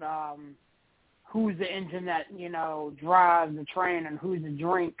about who's the engine that, you know, drives the train and who's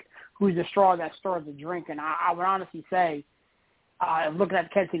the straw that stirs the drink. And I would honestly say, looking at the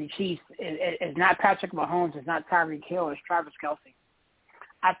Kansas City Chiefs, it's not Patrick Mahomes, it's not Tyreek Hill, it's Travis Kelce.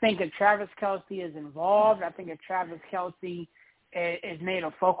 I think if Travis Kelce is involved, I think if Travis Kelce is made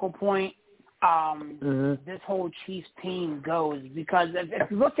a focal point, this whole Chiefs team goes. Because if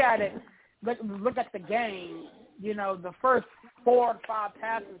you look at it, look at the game, you know, the first 4 or 5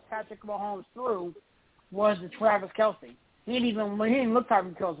 passes Patrick Mahomes threw was to Travis Kelce. He didn't look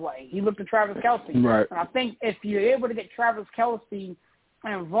Tyreek Hill's way. He looked at Travis Kelce. Right. And I think if you're able to get Travis Kelce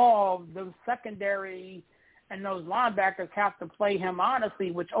involved, those secondary and those linebackers have to play him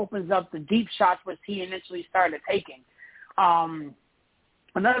honestly, which opens up the deep shots which he initially started taking. Another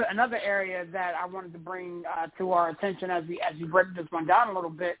area that I wanted to bring to our attention as we break this one down a little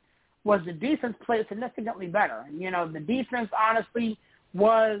bit was the defense played significantly better. You know, the defense honestly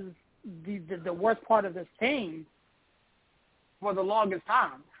was the worst part of this team for the longest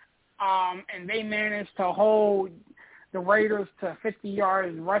time. And they managed to hold the Raiders to 50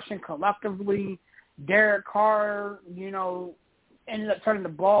 yards rushing collectively. Derek Carr, ended up turning the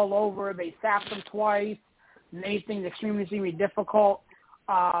ball over. They sacked him twice. Made things extremely difficult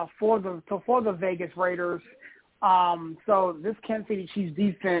for the Vegas Raiders. So this Kansas City Chiefs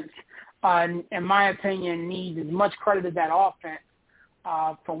defense, in my opinion, needs as much credit as that offense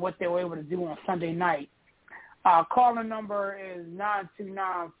for what they were able to do on Sunday night. Caller number is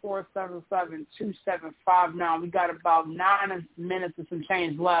 929-477-2759. We got about 9 minutes and some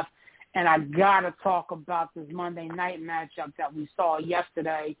change left, and I got to talk about this Monday night matchup that we saw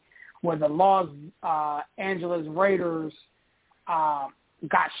yesterday where the Los Angeles Raiders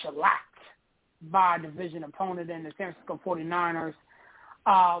got shellacked by a division opponent in the San Francisco 49ers.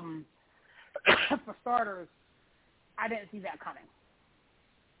 For starters, I didn't see that coming.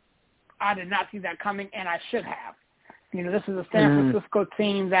 I did not see that coming, and I should have. This is a San Francisco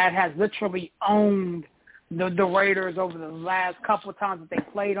team that has literally owned the Raiders over the last couple of times that they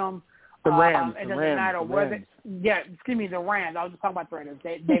played them. The Rams. It doesn't matter whether the Rams. I was just talking about the Raiders.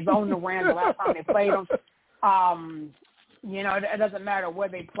 They've owned the Rams the last time they played them. It doesn't matter where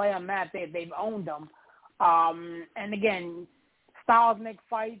they play them at. They've owned them. And again, styles make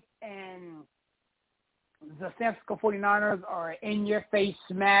fights, and the San Francisco 49ers are in-your-face,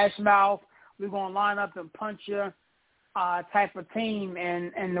 smash mouth. We're going to line up and punch you type of team.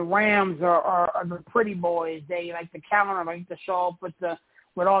 And the Rams are the pretty boys. They like to counter, like to show up with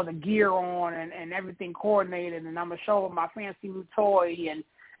all the gear on and everything coordinated. And I'm going to show up my fancy new toy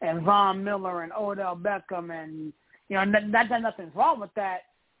and Von Miller and Odell Beckham. And, nothing's wrong with that.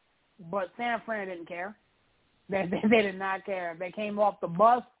 But San Fran didn't care. They did not care. They came off the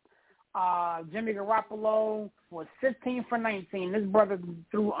bus. Jimmy Garoppolo was 15 for 19. This brother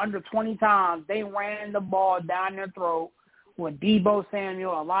threw under 20 times. They ran the ball down their throat with Deebo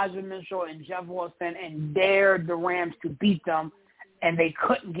Samuel, Elijah Mitchell, and Jeff Wilson and dared the Rams to beat them, and they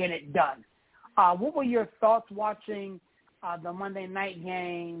couldn't get it done. What were your thoughts watching the Monday night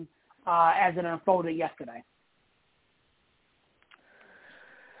game as it unfolded yesterday?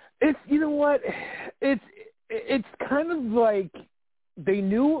 It's it's kind of like they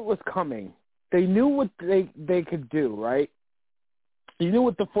knew it was coming. They knew what they could do, right? You knew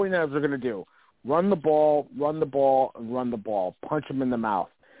what the 49ers were going to do. Run the ball, and run the ball. Punch them in the mouth.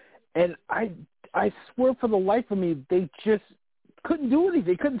 And I swear for the life of me, they just couldn't do anything.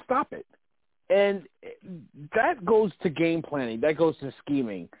 They couldn't stop it. And that goes to game planning. That goes to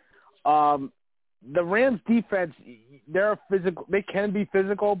scheming. The Rams defense, they're physical. They can be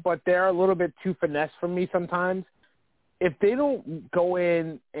physical, but they're a little bit too finesse for me sometimes. If they don't go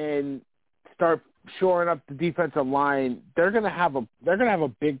in and start shoring up the defensive line, they're gonna have a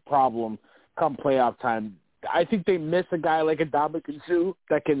big problem come playoff time. I think they miss a guy like a Ndamukong Suh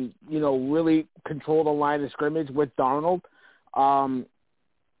that can, really control the line of scrimmage with Darnold.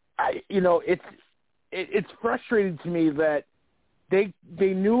 It's frustrating to me that they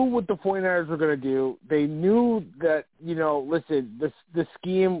knew what the 49ers were going to do. They knew that, listen, the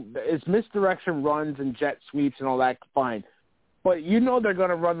scheme is misdirection runs and jet sweeps and all that, fine. But they're going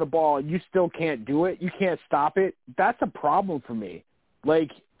to run the ball and you still can't do it. You can't stop it. That's a problem for me.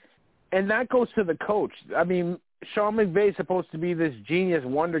 And that goes to the coach. I mean, Sean McVay's supposed to be this genius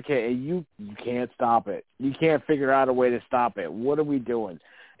wonder kid, and you can't stop it. You can't figure out a way to stop it. What are we doing?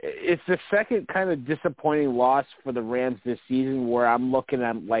 It's the second kind of disappointing loss for the Rams this season where I'm looking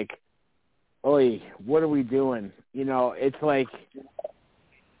at oy, what are we doing? It's like,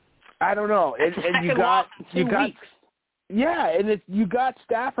 I don't know. And you got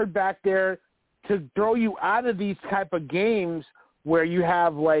Stafford back there to throw you out of these type of games where you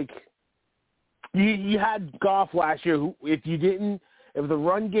have you had Goff last year who, if the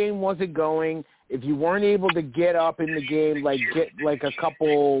run game wasn't going, if you weren't able to get up in the game, get a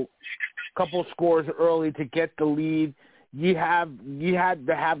couple scores early to get the lead, you had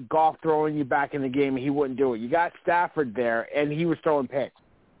to have Goff throwing you back in the game, and he wouldn't do it. You got Stafford there, and he was throwing picks,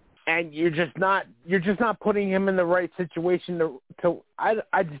 and you're just not putting him in the right situation to.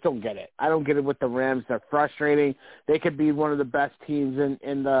 I just don't get it. I don't get it with the Rams. They're frustrating. They could be one of the best teams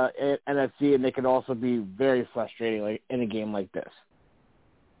in the NFC, and they could also be very frustrating in a game like this.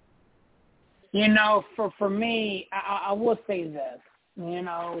 For me, I will say this.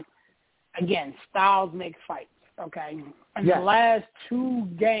 Again, styles make fights, okay? In the last two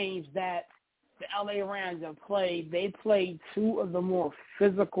games that the LA Rams have played, they played two of the more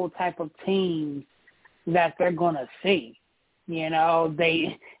physical type of teams that they're going to see.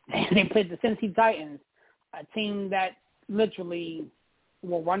 They played the Tennessee Titans, a team that literally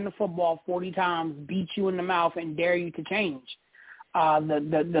will run the football 40 times, beat you in the mouth, and dare you to change.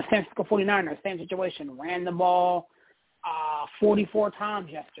 The San Francisco 49ers, same situation, ran the ball, 44 times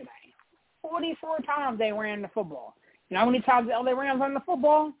yesterday. 44 times they ran the football. You know how many times the LA Rams ran the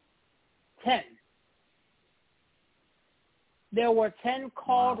football? 10. There were 10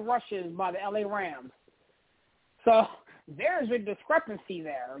 called rushes by the LA Rams. So there's a discrepancy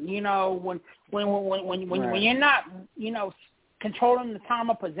there. You know, when you're not, you know, controlling the time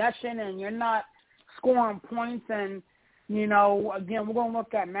of possession and you're not scoring points, and you know, again, we're going to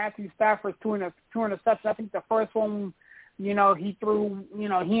look at Matthew Stafford's two interceptions. I think the first one, you know, he threw, you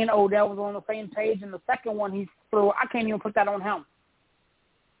know, he and Odell was on the same page, and the second one he threw, I can't even put that on him.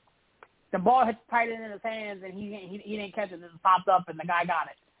 The ball hit tight in his hands, and he didn't catch it. It popped up, and the guy got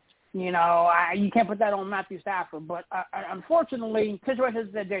it. You know, you can't put that on Matthew Stafford. But unfortunately,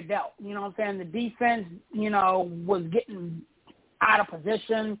 situations that they're dealt. You know what I'm saying? The defense, you know, was getting out of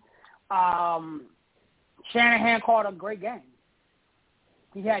position. Shanahan called a great game.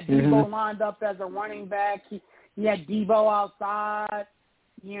 He had Debo lined up as a running back. He had Debo outside.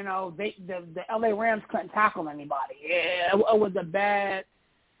 You know, the LA Rams couldn't tackle anybody. It was a bad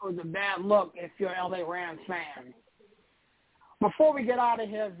look if you're an LA Rams fan. Before we get out of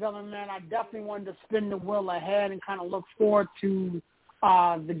here, Villan, man, I definitely wanted to spin the wheel ahead and kind of look forward to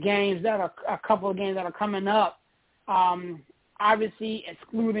the games that are a couple of games that are coming up. Obviously,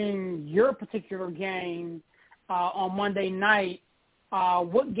 excluding your particular game on Monday night,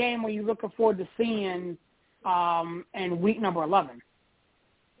 what game are you looking forward to seeing in week number 11?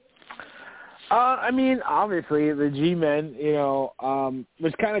 I mean, obviously, the G-Men, you know,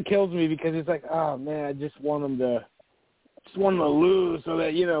 which kind of kills me because it's like, oh, man, I just want them to lose so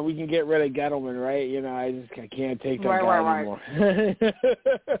that, you know, we can get rid of Gettleman, right? You know, I can't take that guy anymore.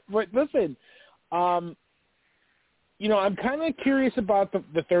 But listen, you know, I'm kind of curious about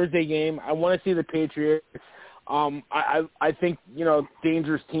the Thursday game. I want to see the Patriots. I think, you know,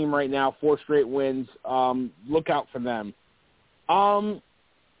 dangerous team right now, 4 straight wins. Look out for them.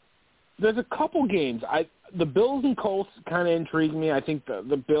 There's a couple games. The Bills and Colts kind of intrigue me. I think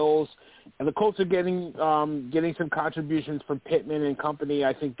the Bills and the Colts are getting some contributions from Pittman and company.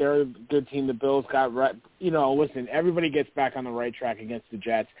 I think they're a good team. The Bills got right. You know, listen, everybody gets back on the right track against the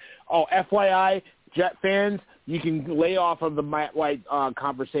Jets. Oh, FYI, Jet fans, you can lay off of the Matt White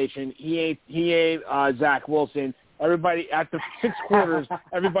conversation. He ain't Zach Wilson. Everybody, after 6 quarters,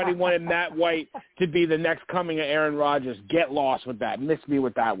 everybody wanted Matt White to be the next coming of Aaron Rodgers. Get lost with that. Miss me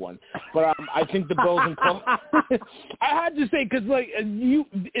with that one. But I think the Bills and Colts. I had to say, because, like,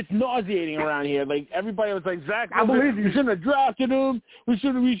 it's nauseating around here. Like, everybody was like, Zach, I believe you shouldn't have drafted him. We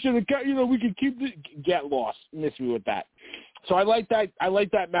should have, you know, we could keep the get lost. Miss me with that. So I like that. I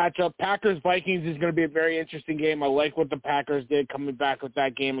like that matchup. Packers-Vikings is going to be a very interesting game. I like what the Packers did coming back with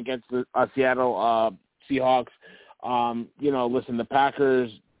that game against the Seattle Seahawks. You know, listen, the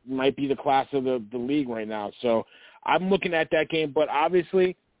Packers might be the class of the league right now. So I'm looking at that game. But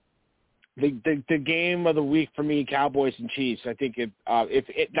obviously, the game of the week for me, Cowboys and Chiefs, I think that's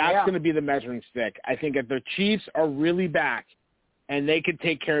going to be the measuring stick. I think if the Chiefs are really back and they could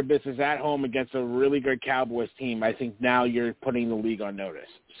take care of business at home against a really good Cowboys team, I think now you're putting the league on notice.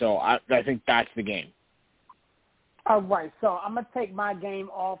 So I think that's the game. All right, so I'm gonna take my game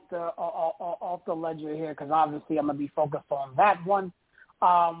off the ledger here because obviously I'm gonna be focused on that one.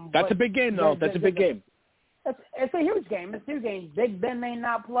 That's a big game, though. That's a big game. It's a huge game. It's a huge game. Big Ben may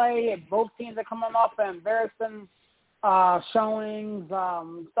not play. Both teams are coming off embarrassing showings.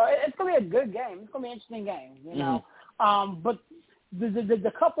 So it's gonna be a good game. It's gonna be an interesting game, you know. But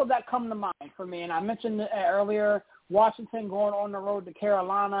the couple that come to mind for me, and I mentioned earlier, Washington going on the road to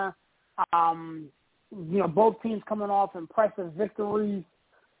Carolina. You know, both teams coming off impressive victories.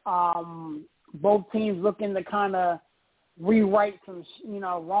 Both teams looking to kind of rewrite some, you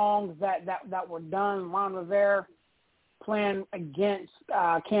know, wrongs that were done. Ron Rivera playing against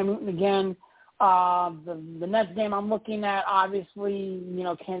Cam Newton again. The next game I'm looking at, obviously, you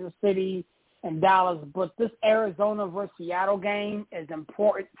know, Kansas City and Dallas, but this Arizona versus Seattle game is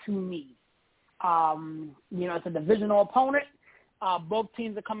important to me. You know, it's a divisional opponent. Both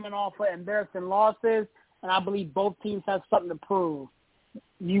teams are coming off with embarrassing losses, and I believe both teams have something to prove.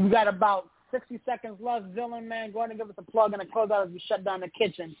 You got about 60 seconds left, Villan, man. Go ahead and give us a plug and a closeout as we shut down the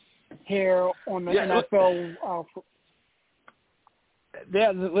kitchen here on the NFL.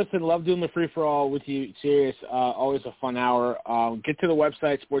 Yeah, listen, love doing the free-for-all with you. Serious, always a fun hour. Get to the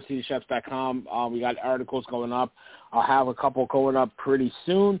website, sportscitychefs.com. We got articles going up. I'll have a couple going up pretty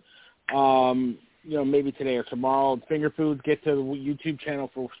soon. You know, maybe today or tomorrow. Finger foods, get to the YouTube channel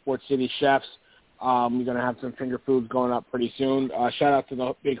for Sports City Chefs. We're going to have some finger foods going up pretty soon. Shout out to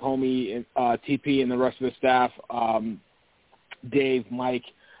the big homie, TP, and the rest of the staff, Dave, Mike,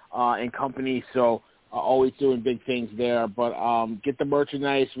 and company. So always doing big things there. But get the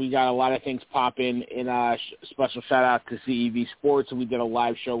merchandise. We got a lot of things popping. And special shout-out to CEV Sports, who we did a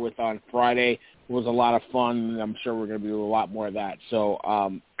live show with on Friday. It was a lot of fun, and I'm sure we're going to do a lot more of that. So,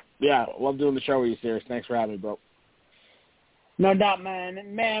 yeah, love doing the show with you, Serious. Thanks for having me, bro. No doubt, man.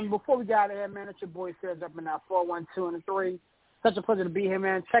 And, man, before we get out of here, man, it's your boy Serious up in that 412 and 3. Such a pleasure to be here,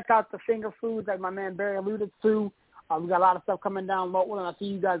 man. Check out the finger foods like my man Barry alluded to. We got a lot of stuff coming down local, and I'll see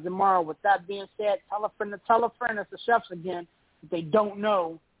you guys tomorrow. With that being said, tell a friend to tell a friend. It's the chefs again. If they don't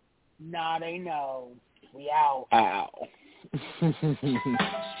know, nah, they know. We out. Ow. Sports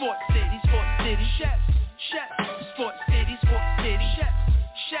City, chefs, Sports City, chefs, Sports City,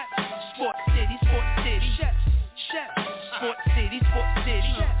 chefs, Sports City,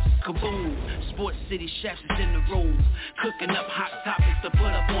 kaboom. Sports City chefs is in the room, cooking up hot topics to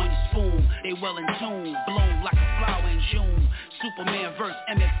put up on your spoon. They well in tune, bloom like a flower in June. Superman versus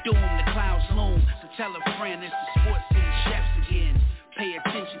MF Doom, the clouds loom. So tell a friend it's the Sports City chefs again. Pay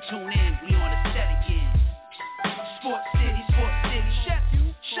attention, tune in, we on the set again. Sports City, chefs,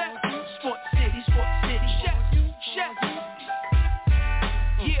 Sports City, chefs,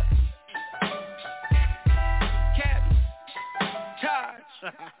 yeah. Cabby, Taj,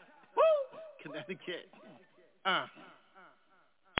 woo, Connecticut,